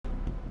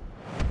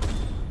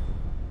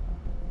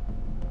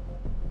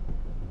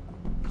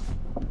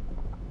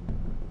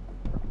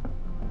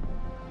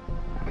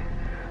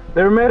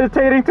They're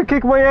meditating to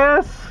kick my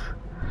ass.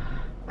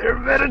 They're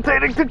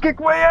meditating to kick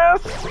my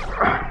ass.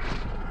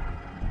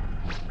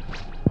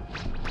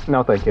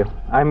 No, thank you.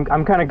 I'm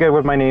kind of good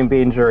with my name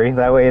being Jury.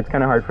 That way, it's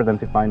kind of hard for them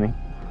to find me.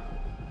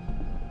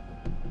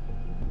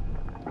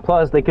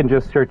 Plus, they can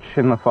just search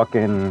in the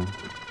fucking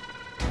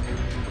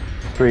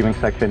streaming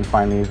section and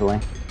find me easily.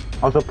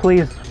 Also,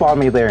 please spawn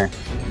me there.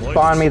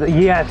 Spawn me.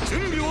 Yes,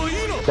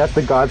 that's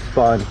the god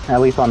spawn.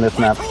 At least on this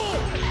map.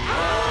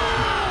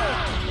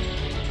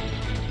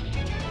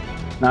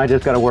 Now I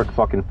just gotta work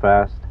fucking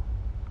fast.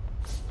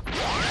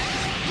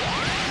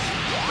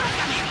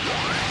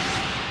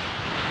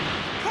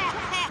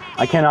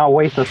 I cannot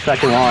waste a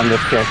second on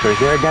this character.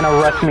 They're gonna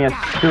rush me as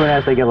soon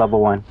as they get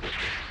level 1.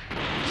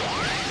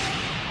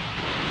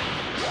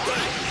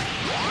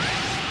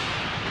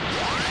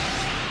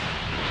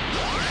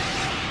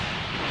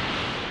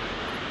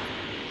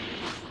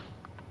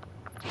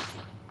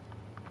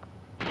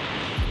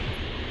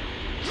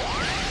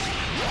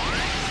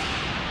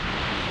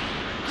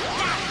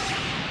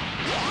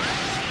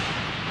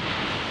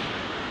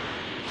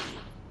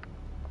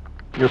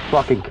 You're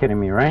fucking kidding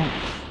me, right?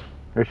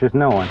 There's just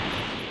no one.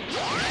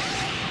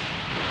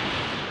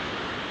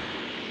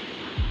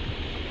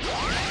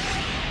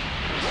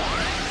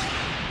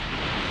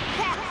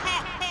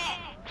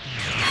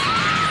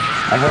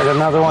 I heard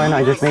another one.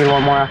 I just need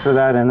one more after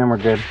that, and then we're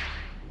good.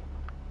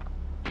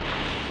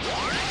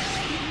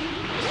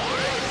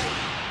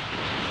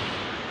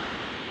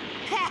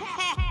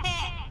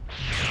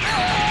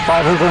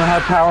 Five of them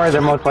have power.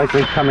 They're most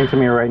likely coming to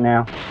me right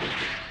now.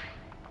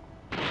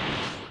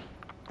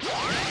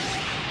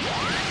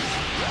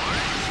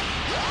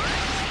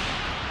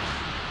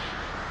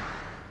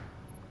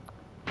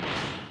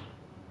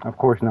 Of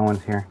course, no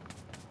one's here.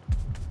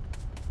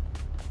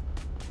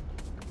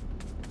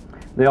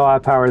 They all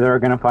have power. They're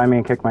gonna find me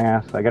and kick my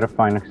ass. I gotta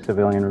find a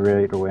civilian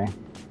right away.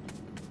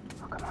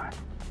 Oh, come on.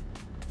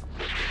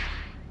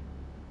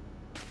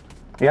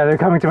 Yeah, they're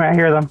coming to me. I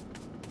hear them.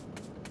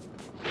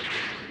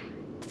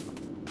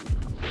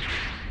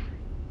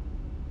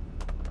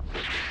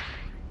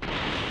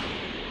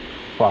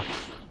 Fuck.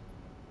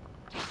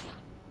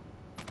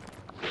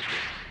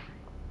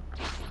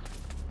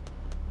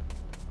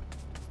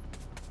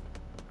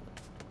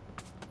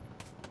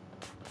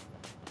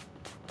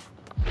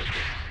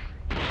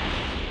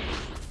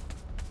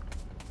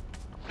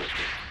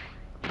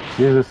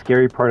 This is the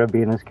scary part of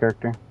being this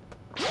character.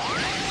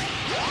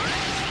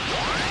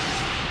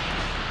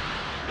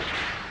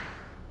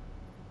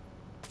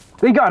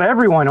 They got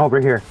everyone over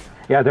here.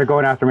 Yeah, they're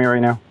going after me right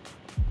now.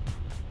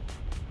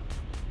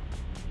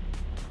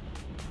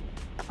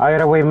 I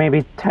gotta wait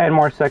maybe 10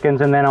 more seconds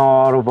and then I'll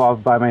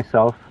auto-evolve by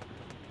myself.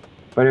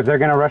 But if they're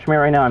gonna rush me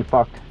right now, I'm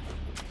fucked.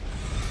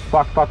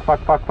 Fuck, fuck, fuck,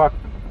 fuck, fuck.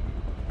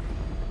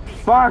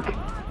 Fuck!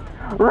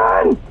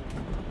 Run!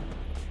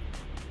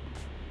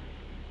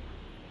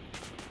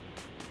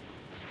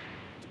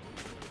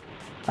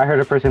 I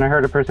heard a person, I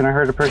heard a person, I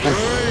heard a person.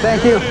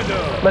 Thank you!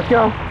 Let's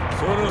go!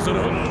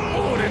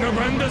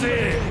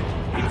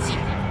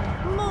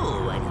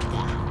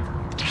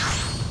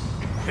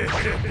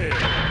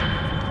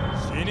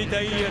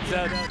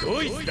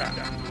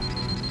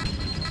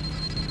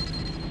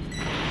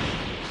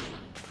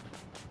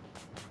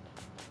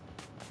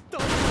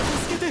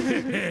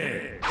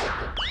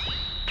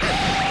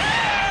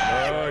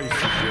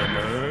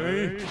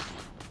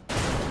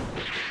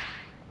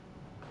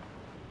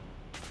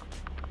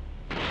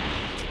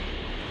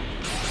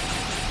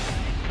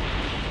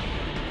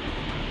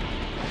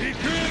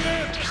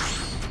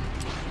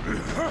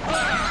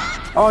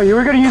 Oh, you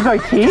were gonna use my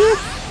team?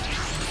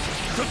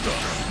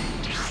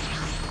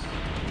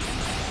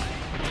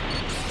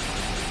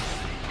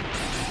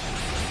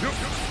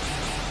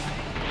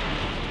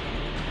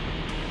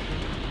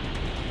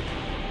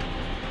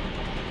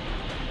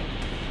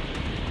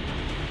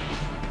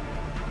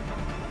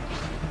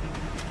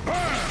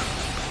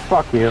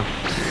 Fuck you.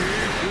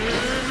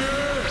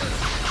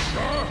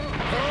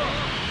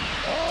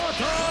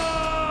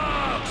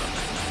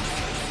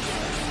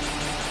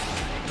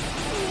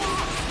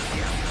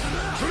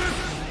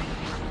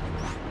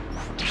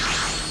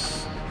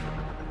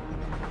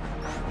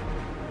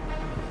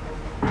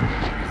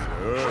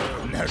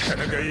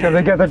 If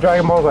they get the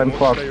Dragon Balls, I'm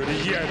fucked.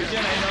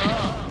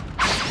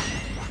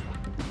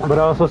 But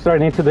I also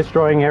start into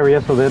destroying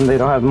areas, so then they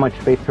don't have much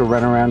space to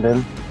run around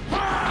in.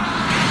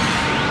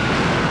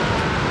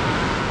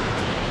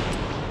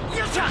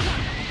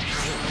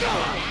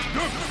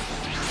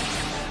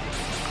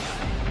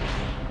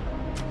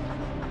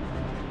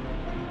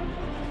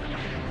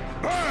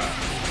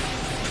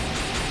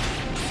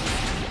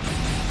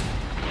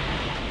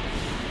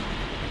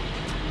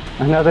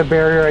 Another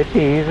barrier IT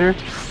user.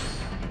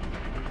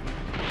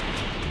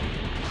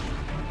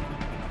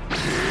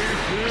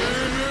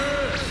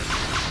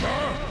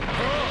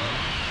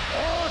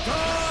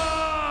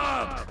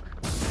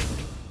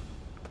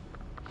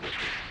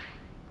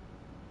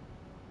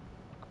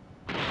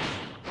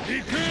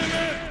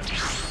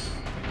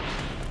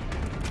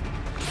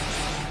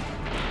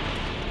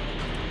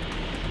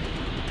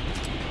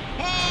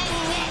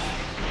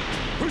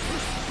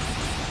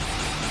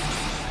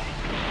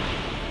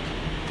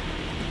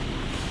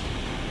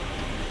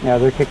 Yeah,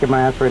 they're kicking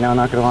my ass right now,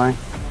 not gonna lie.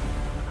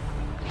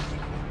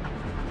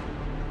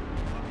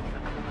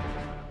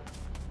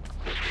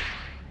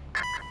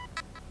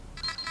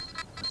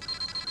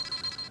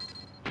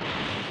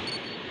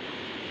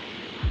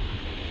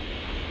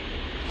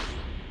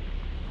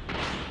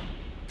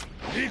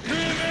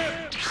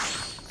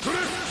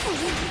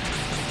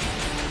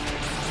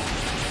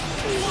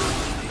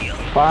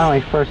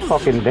 Finally, first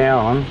fucking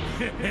down.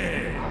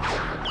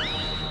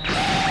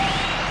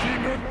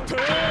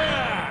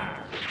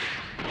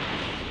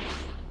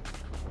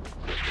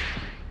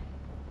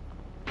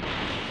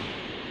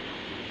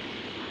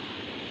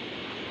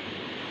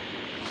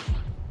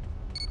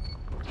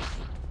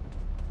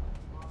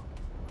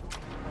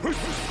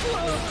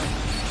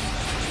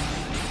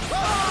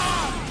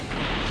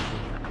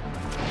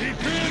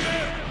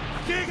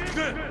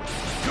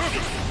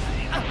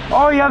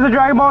 Oh, you have the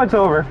Dragon Ball, it's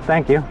over.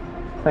 Thank you.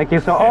 Thank you.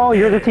 So, oh,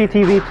 you're the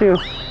TTV too.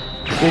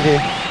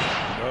 GG.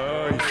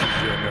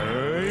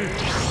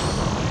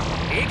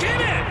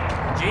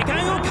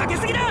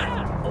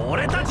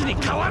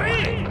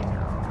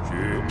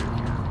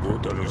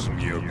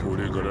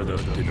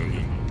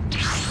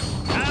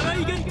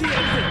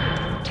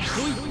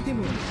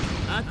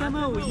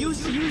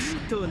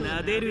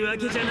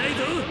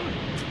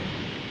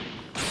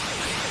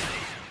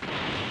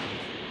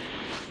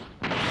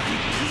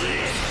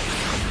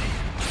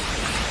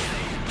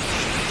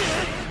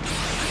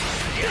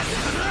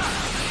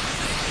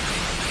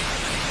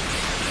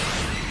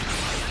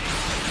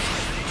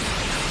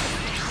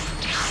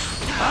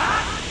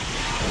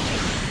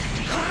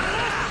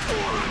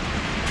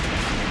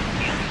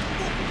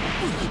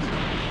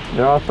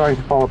 They're all starting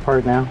to fall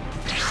apart now.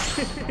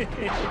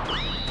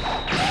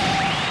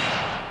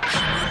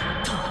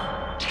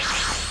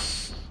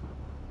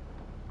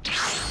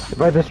 If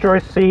I destroy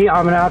C,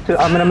 I'm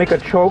gonna make a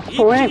choke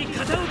point.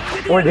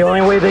 Or the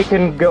only way they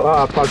can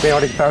go, fuck, they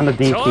already found the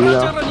DT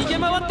though.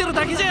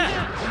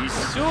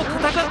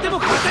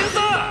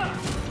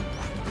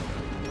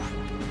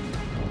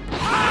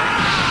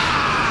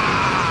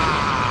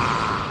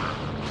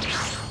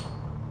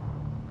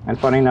 And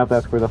funny enough,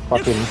 that's where the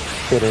fucking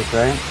shit is,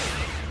 right?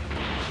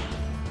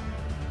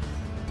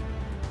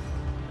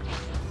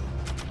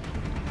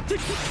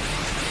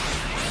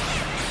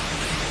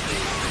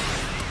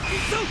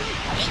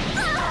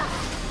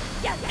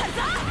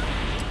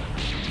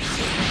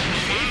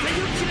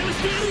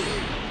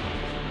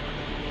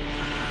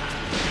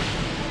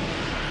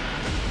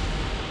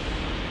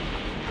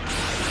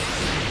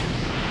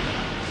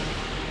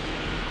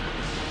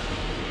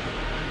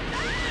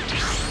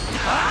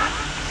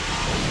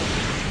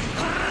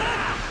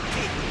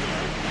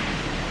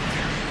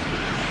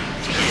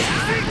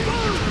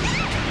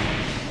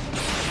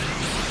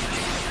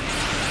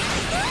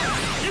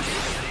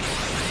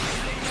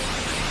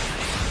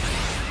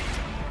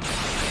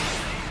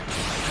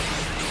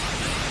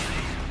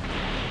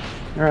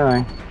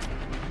 Really?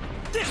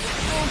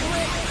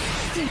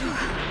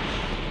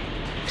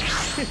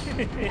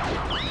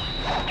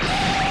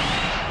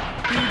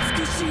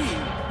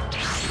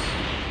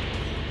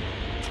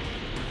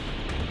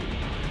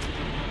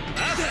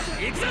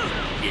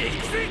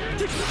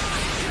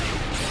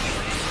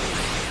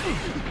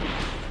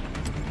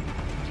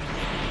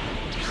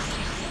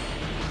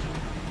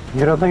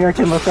 You don't think I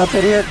can look up,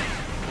 idiot?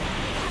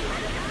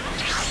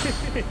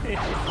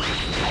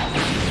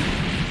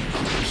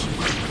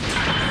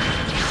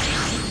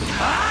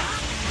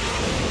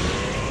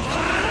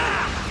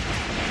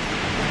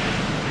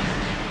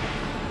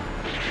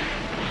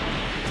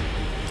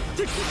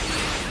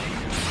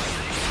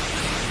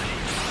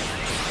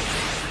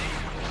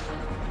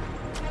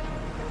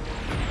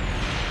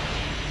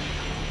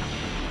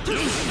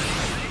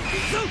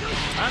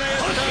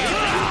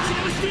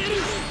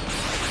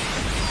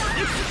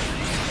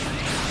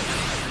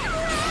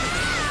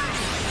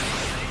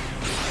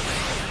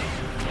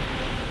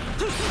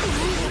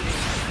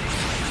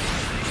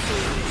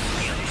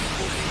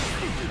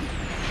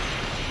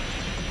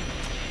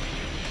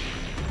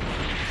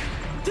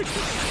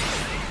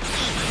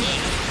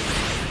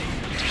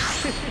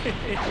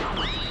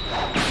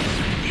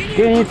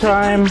 Any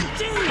time.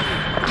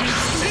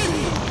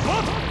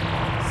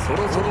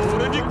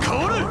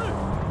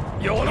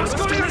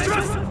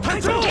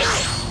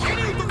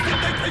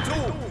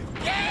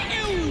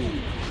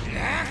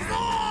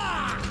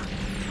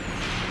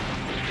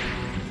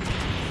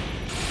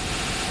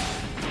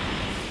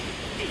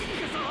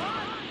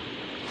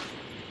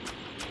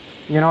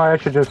 You know, I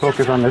should just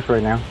focus on this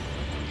right now.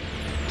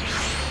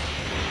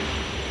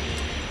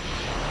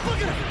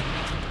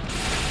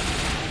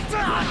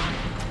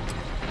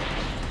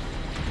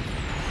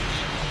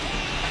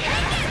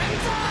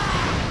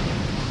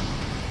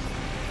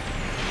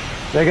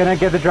 They're gonna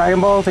get the Dragon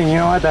Balls, and you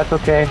know what? That's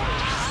okay.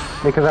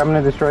 Because I'm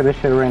gonna destroy this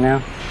shit right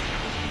now.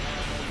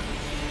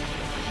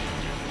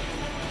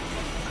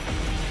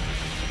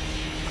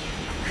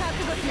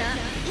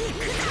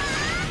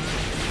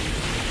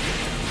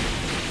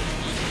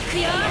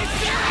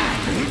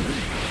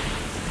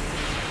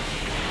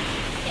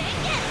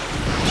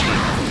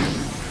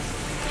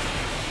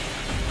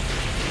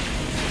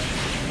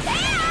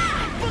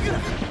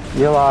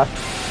 You lost.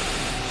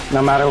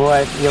 No matter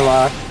what, you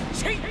lost.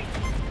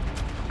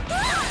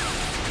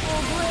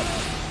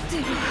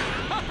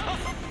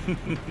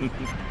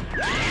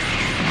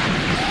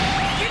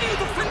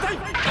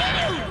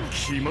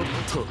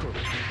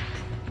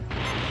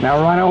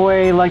 Now run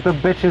away like the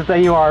bitches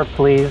that you are,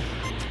 please.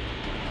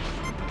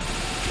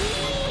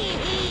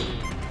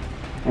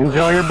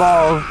 Enjoy your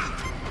balls.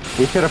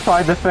 You should have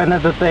probably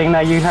defended the thing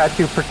that you had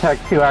to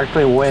protect to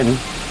actually win.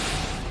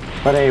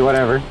 But hey,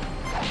 whatever.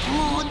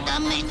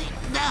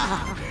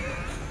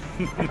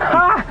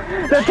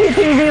 Ha! The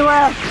TTV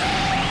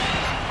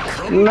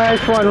left!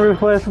 Nice one,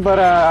 Ruthless, but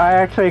I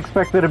actually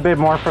expected a bit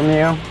more from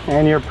you,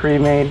 and you're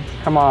pre-made.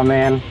 Come on,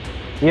 man.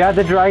 You had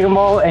the Dragon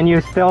Ball and you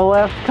still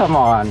left? Come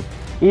on.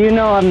 You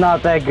know I'm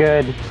not that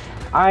good.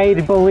 I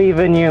believe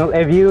in you.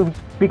 If you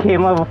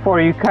became level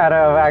 4, you kind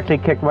of actually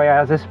kicked my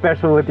ass,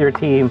 especially with your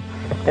team.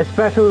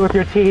 Especially with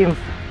your team.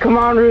 Come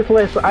on,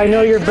 Ruthless. I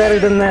know you're better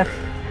than this.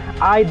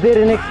 I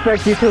didn't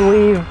expect you to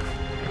leave.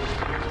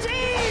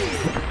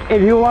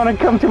 If you want to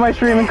come to my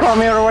stream and call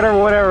me out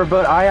or whatever,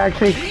 but I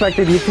actually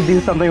expected you to do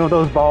something with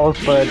those balls,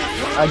 but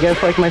I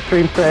guess like my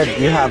stream said,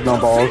 you have no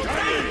balls.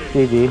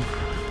 GG.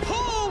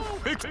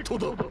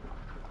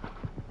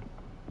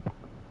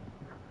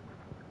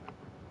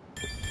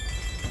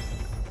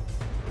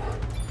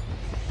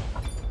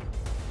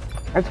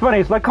 It's funny,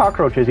 it's like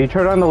cockroaches. You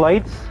turn on the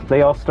lights,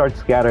 they all start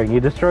scattering. You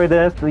destroy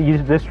this, you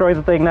destroy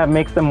the thing that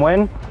makes them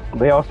win,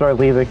 they all start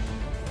leaving.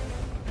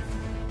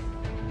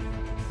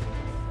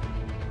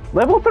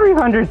 Level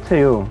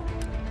 302.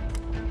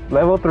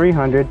 Level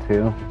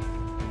 302.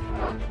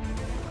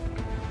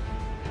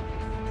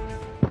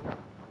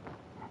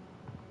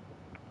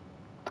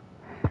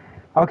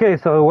 Okay,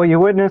 so what you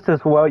witnessed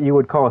is what you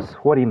would call a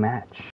sweaty match.